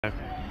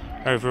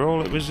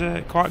overall it was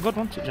quite a good,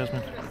 wasn't it,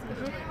 Jasmine?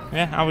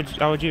 Yeah, how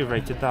would you have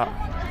rated that?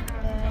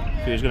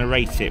 If you was going to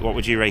rate it, what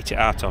would you rate it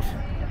out of?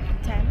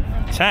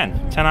 10.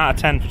 10? 10 out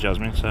of 10 for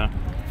Jasmine, so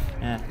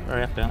yeah,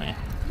 very happy, aren't you?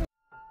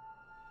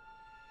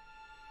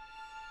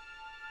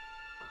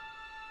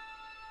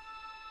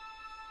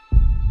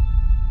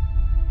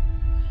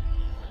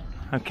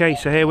 Okay,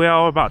 so here we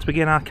are, we're about to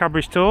begin our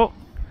Cadbury's tour.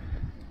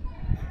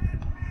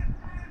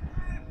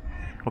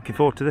 Looking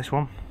forward to this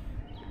one.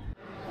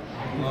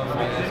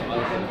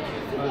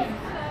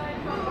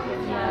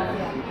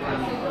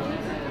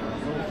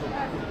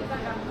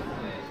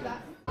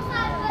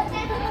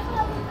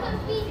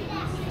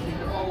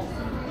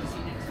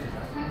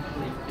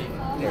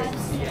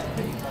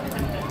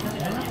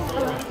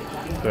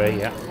 Three,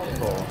 yeah.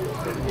 4.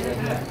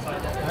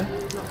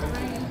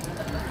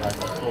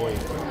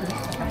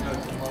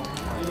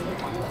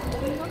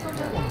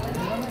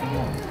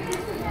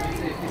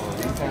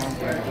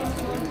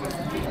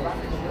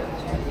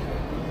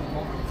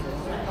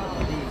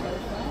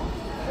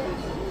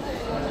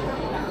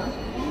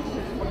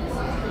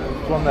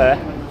 One there.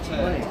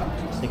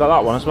 You got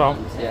that one as well?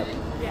 Yeah.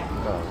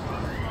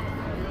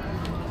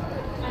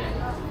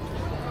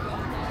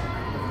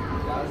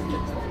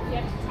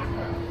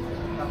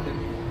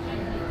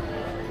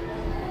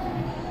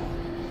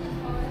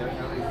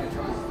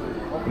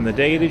 From the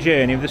day of the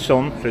journey of the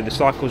sun through the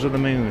cycles of the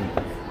moon.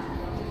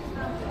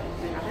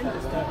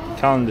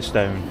 Calendar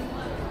stone.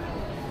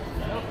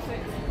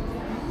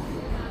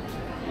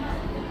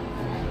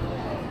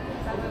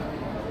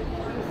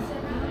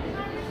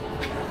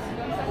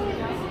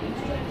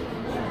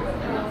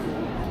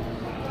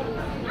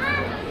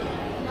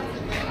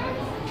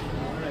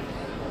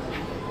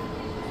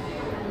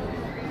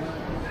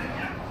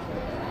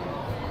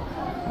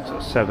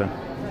 That's 7.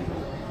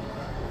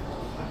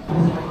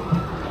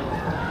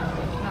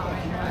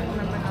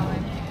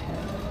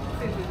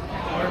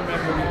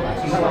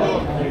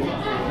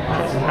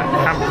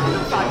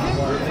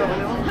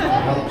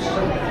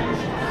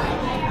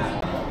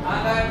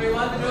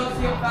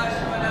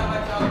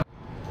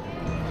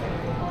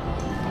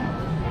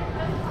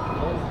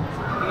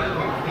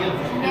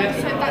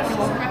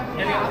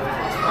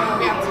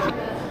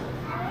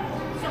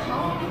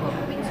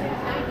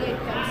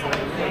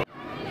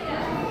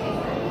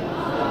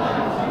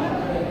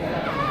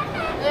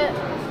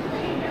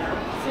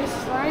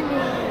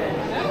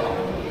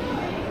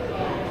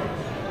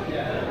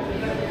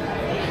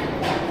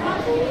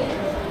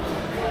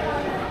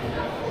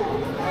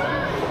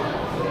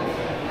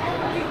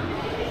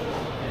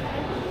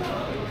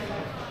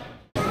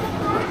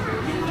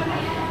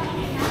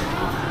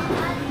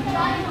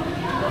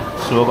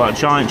 So we've got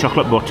giant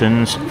chocolate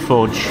buttons,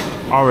 fudge,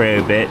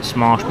 Oreo bits,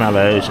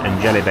 marshmallows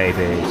and jelly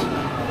babies.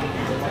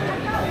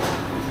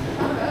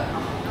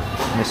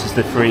 And this is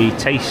the free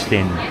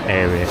tasting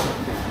area.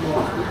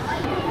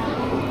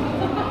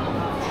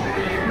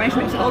 Mix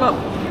it all up.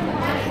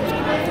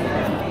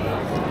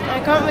 I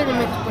can't really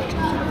mix buttons.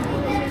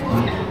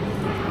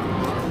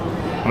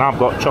 And I've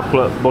got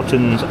chocolate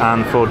buttons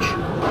and fudge.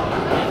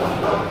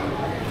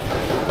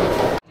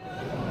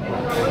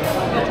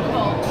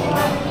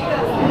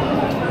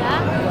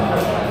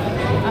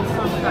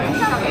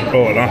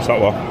 Oh, nice that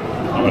one.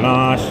 That was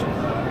nice.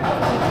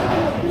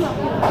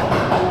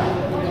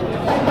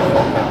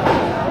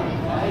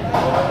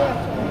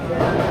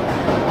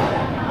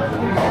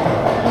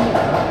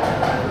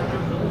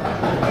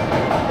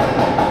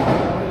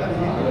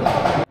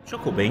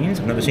 Chocolate beans,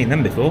 I've never seen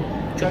them before.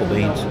 Chocolate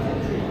beans.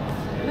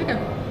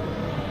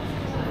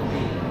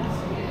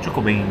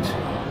 Chocolate beans.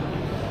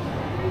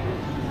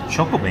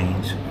 Chocolate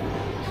beans.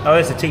 Oh,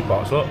 there's the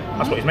teapots, look.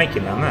 That's what he's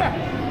making down there.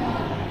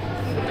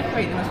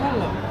 Decorate them as well,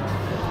 look.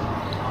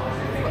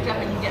 What do you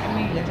reckon you get a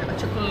meal, a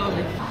chocolate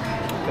lolly?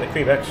 Got the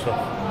cream egg stuff.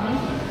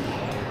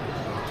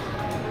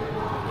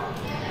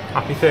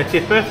 Happy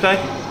 30th birthday.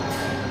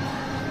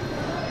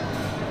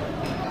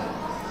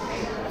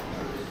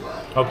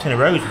 Old tin of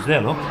roses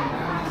there, look.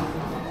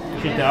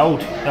 She's the old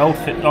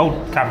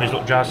Cadbury's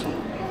look, Jazz.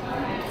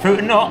 Fruit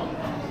and nut.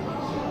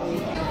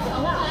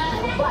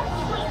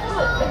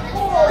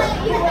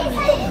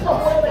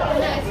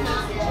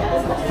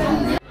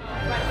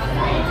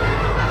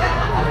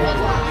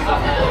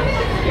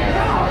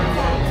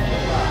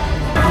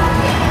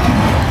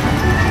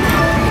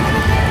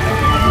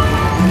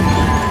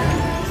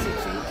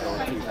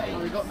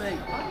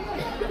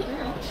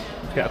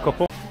 Get a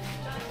couple.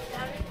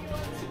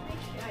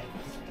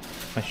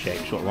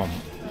 Misshapes, what I want.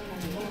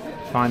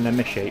 Find them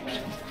misshapes.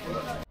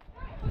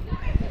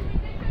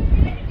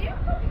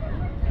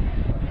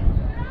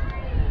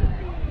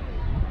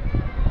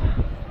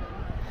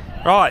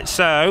 Right,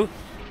 so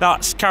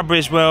that's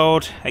Cadbury's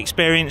World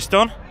experience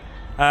done.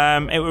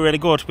 It was really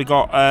good. We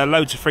got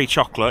loads of free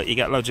chocolate. You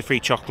get loads of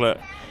free chocolate.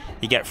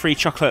 You get free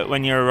chocolate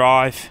when you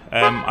arrive.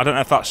 I don't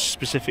know if that's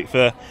specific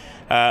for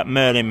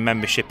Merlin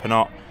membership or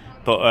not,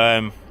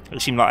 but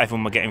it seemed like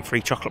everyone were getting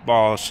free chocolate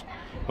bars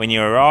when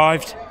you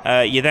arrived.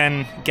 You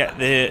then get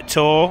the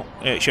tour.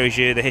 It shows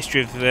you the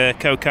history of the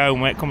cocoa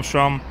and where it comes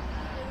from,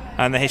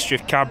 and the history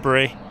of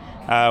Cadbury.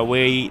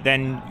 We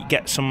then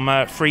get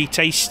some free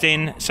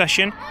tasting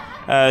session.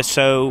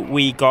 So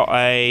we got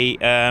you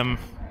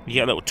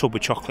get a little tub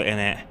with chocolate in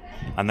it,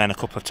 and then a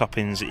couple of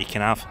toppings that you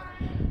can have.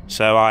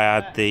 So I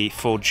had the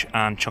fudge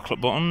and chocolate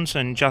buttons,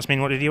 and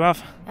Jasmine, what did you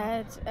have? I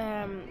had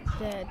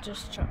the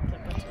just chocolate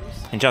buttons.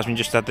 And Jasmine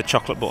just had the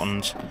chocolate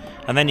buttons.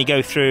 And then you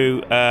go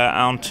through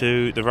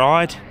onto the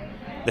ride,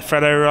 the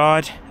Freddo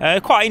ride.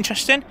 Quite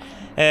interesting.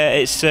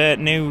 It's a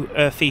new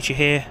feature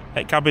here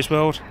at Cadbury's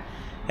World.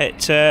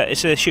 It's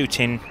a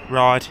shooting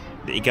ride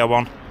that you go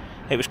on.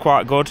 It was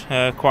quite good.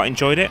 Quite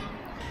enjoyed it.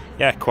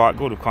 Yeah, quite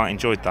good. I quite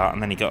enjoyed that.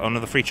 And then you got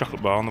another free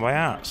chocolate bar on the way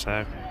out.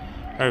 So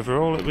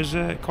overall, it was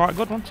quite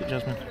good, wasn't it,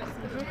 Jasmine?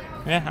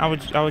 Mm-hmm. Yeah.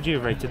 How would you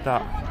have rated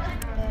that?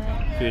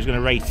 If you was going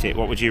to rate it,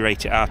 what would you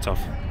rate it out of?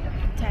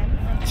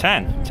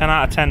 10. 10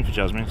 out of 10 for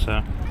Jasmine.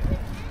 So,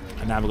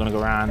 and now we're going to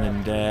go around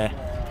and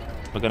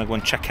we're going to go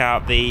and check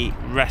out the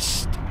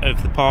rest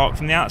of the park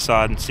from the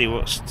outside and see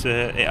what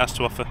it has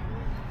to offer.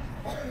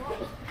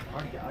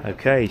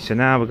 Okay, so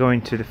now we're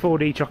going to the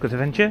 4D Chocolate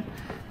Adventure,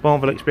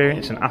 Bourneville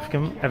Experience and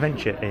African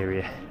Adventure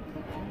area.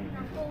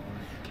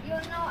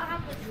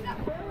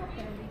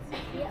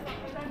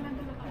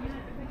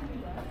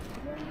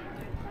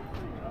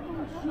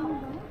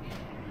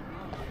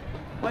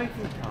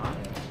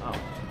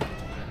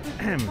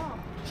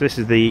 So this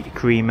is the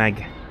cream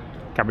egg,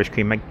 Cadbury's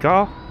cream egg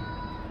car.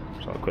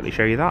 So I'll quickly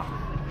show you that.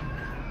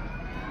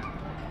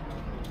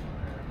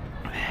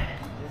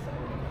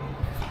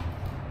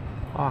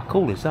 Oh, how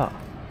cool is that?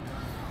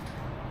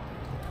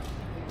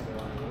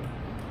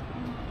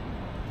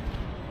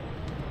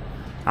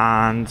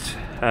 And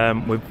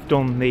we've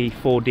done the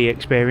 4D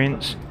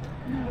experience,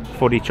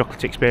 4D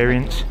chocolate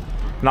experience,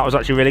 and that was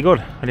actually really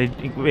good. I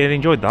really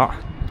enjoyed that.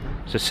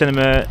 It's a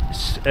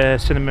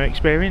cinema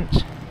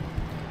experience,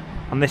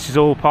 and this is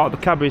all part of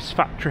the Cadbury's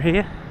factory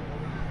here.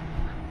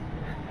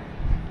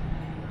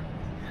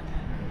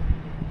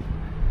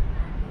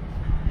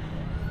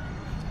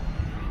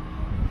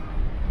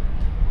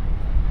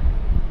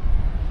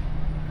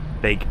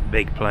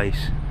 Big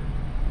place.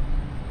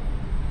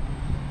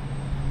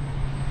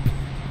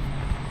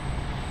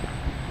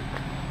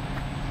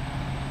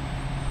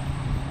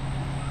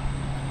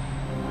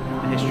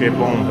 History of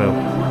Bourneville.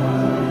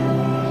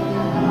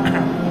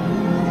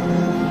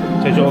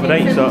 Tells you all the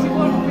dates up.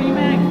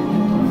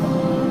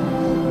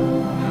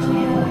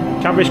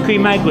 Cadbury's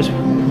cream egg was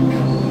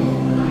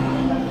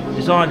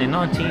designed in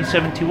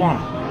 1971.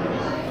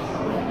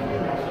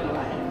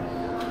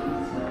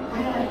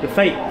 The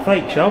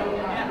Flake Shop,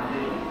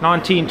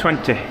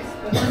 1920.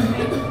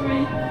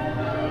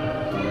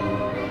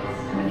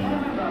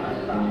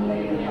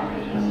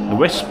 The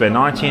Whisper,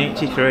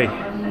 1983.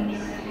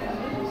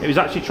 It was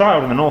actually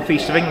trialled in the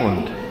northeast of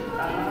England.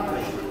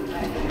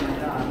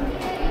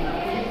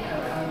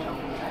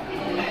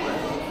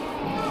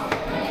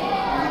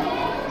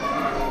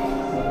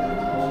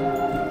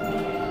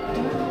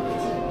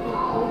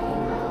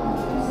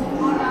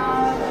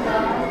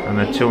 And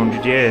then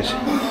 200 years.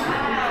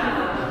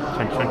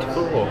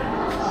 2024.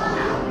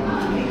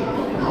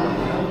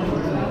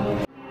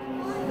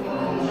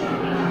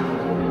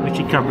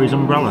 Richard Cadbury's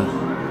umbrella.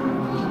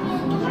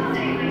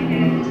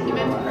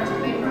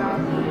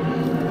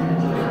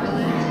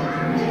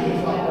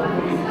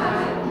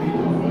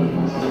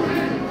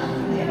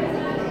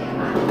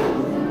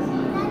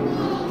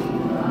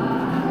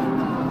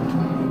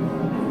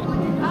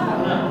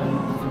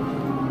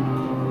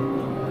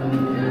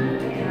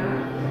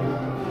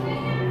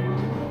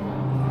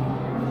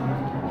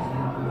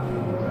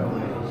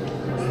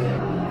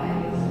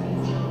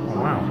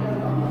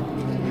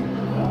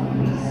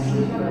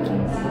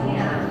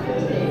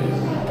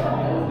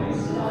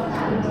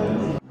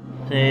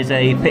 There's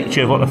a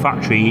picture of what the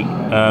factory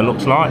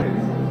looks like,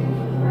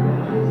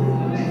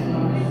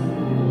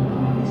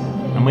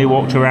 and we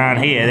walked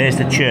around here. There's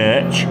the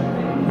church,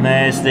 and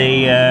there's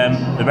the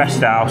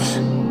rest house,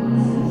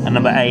 and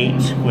number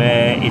 8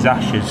 where his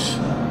ashes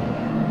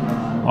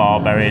are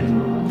buried.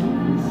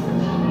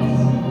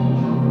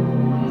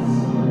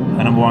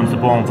 And number 1's the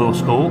Bourneville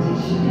School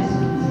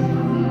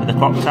with the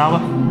clock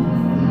tower.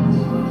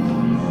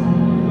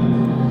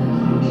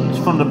 It's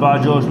funded by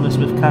George and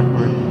Elizabeth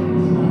Cadbury.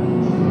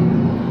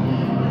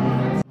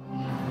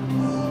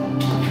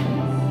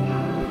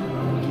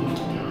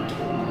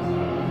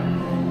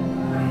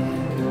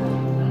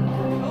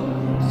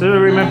 Still a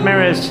room of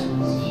mirrors.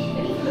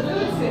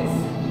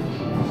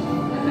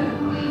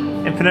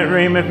 Infinite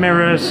room of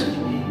mirrors.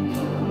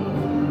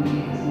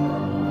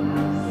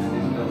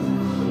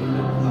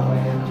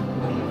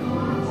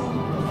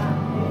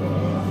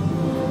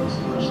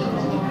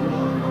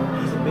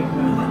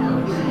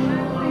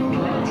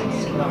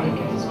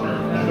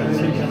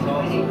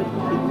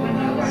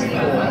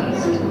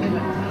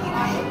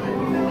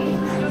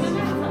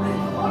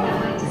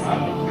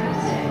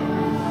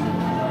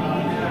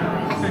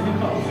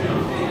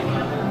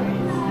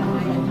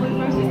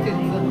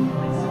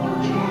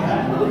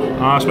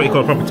 Oh, that's what you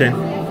call a proper tin.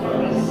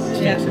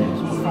 Yeah.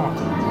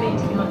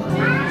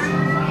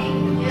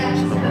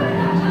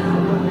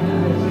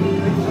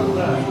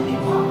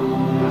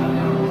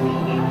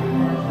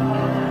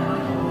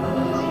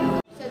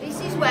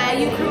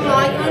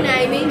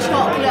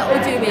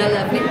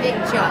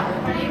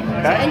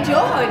 Okay.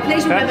 Enjoy.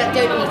 Please remember,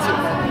 don't eat it.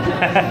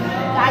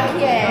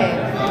 Thank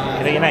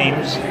you. Are your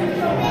names?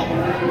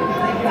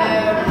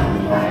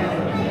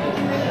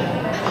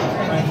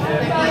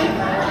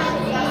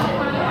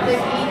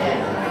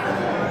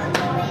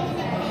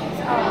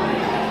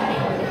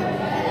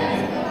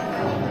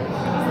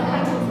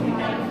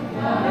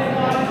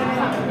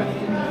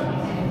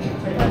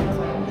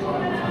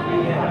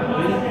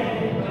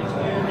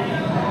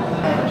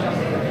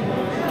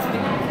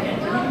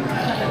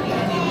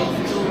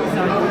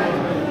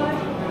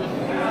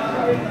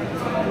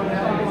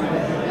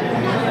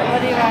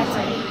 What are you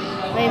writing?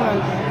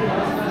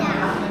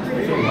 Raymondo.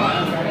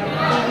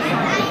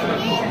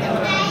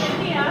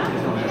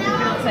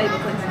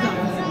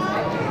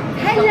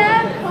 Hello,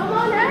 come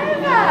on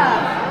over.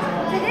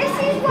 So this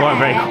is where Quite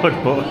very good,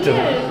 but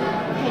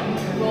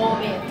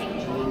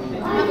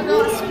have a go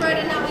at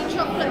spreading out your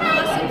chocolate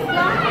nice and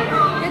flat.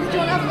 Yeah, do you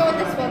want to have a go on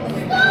this one?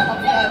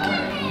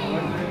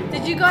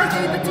 Did you guys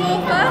do the tour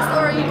first,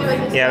 or are you doing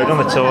this? yeah, we've done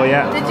the tour,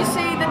 yeah. Did you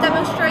see the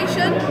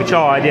demonstration? We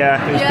tried,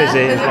 yeah. It was busy.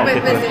 It was a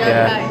bit busy,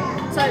 yeah. okay.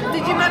 So,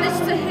 did you manage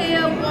to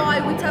hear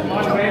why we tap the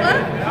chocolate?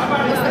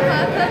 What's the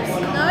purpose?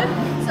 No?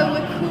 So,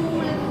 we're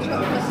cooling the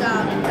chocolate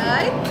down,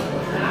 okay?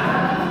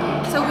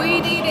 So,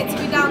 we need it to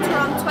be down to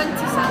around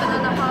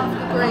 27.5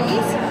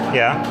 degrees.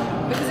 Yeah.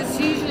 Because it's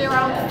usually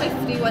around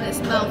 50 when it's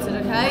melted,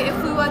 okay? If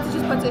we were to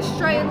just put it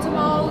straight into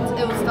mould,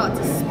 it would start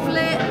to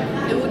split,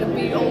 it wouldn't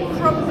be all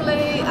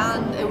crumbly,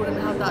 and it wouldn't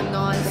have that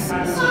nice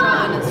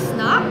shine and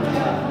snap.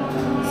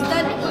 So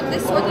then with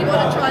this one, you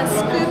want to try and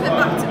scoop it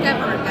back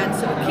together again.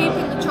 So we're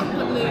keeping the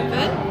chocolate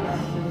moving.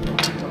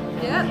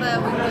 Yeah, there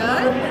we go.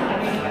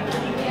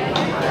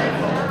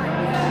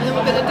 And then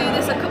we're going to do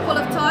this a couple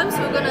of times.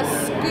 So we're going to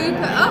scoop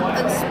it up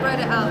and spread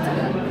it out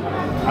again.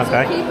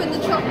 Okay. So keeping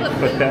the chocolate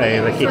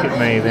Keep it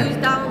moving.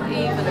 Goes down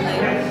evenly.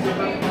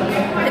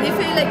 Can you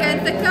feel it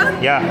getting thicker?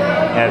 Yeah,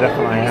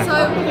 definitely, yeah. So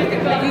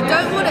you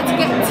don't want it to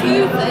get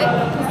too thick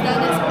because then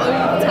it's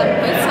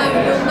over-tempered. So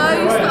you'll know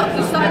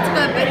you're starting to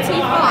go a bit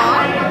too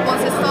far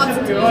once it starts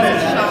to lose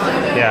its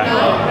shine. Yeah.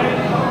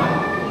 Okay?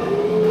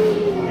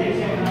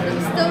 You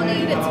still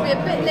need it to be a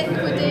bit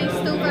liquidy,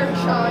 still very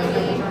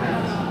shiny.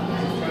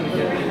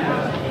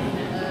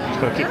 Just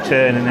got to keep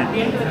turning it.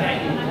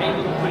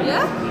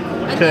 Yeah?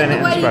 And Turn then it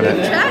the way and you spread can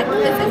it. check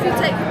is if you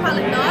take your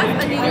palette knife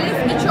and you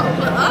lift your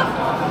chocolate up,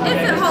 if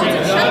it holds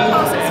its shape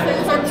whilst it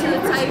falls onto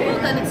the table,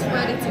 then it's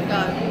ready to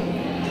go.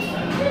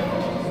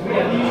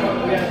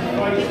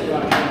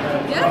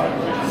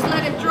 Yeah? Just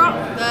let it drop.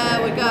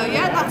 There we go.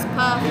 Yeah, that's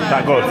perfect. Is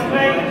that good?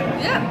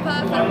 Yeah,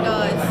 perfect,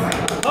 guys.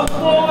 Come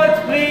forward,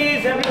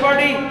 please,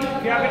 everybody.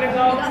 If you're having a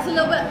go. That's a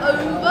little bit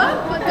over,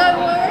 but don't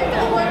worry,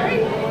 don't worry.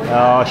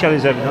 Oh,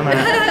 Shelley's overdone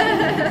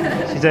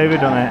it. She's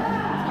overdone it.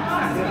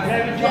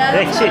 Yeah, Yeah,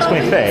 you can see it's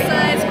going thick.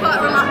 It's quite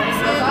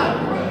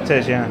relaxing. It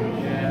is, yeah.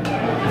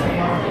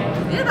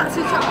 Yeah, that's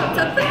your chocolate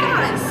temper,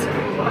 guys.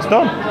 It's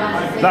done.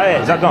 Is that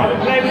it? Is that done?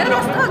 Yeah,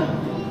 that's done.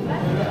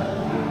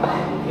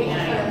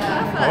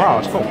 Oh,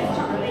 wow, that's cool.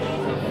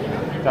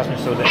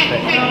 Jasmine's still a bit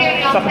thick.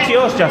 What's happened to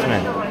yours,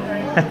 Jasmine? Well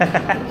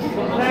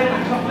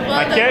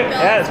Thank done, you. guys.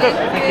 Yeah, it's good.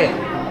 Thank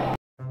Thank you.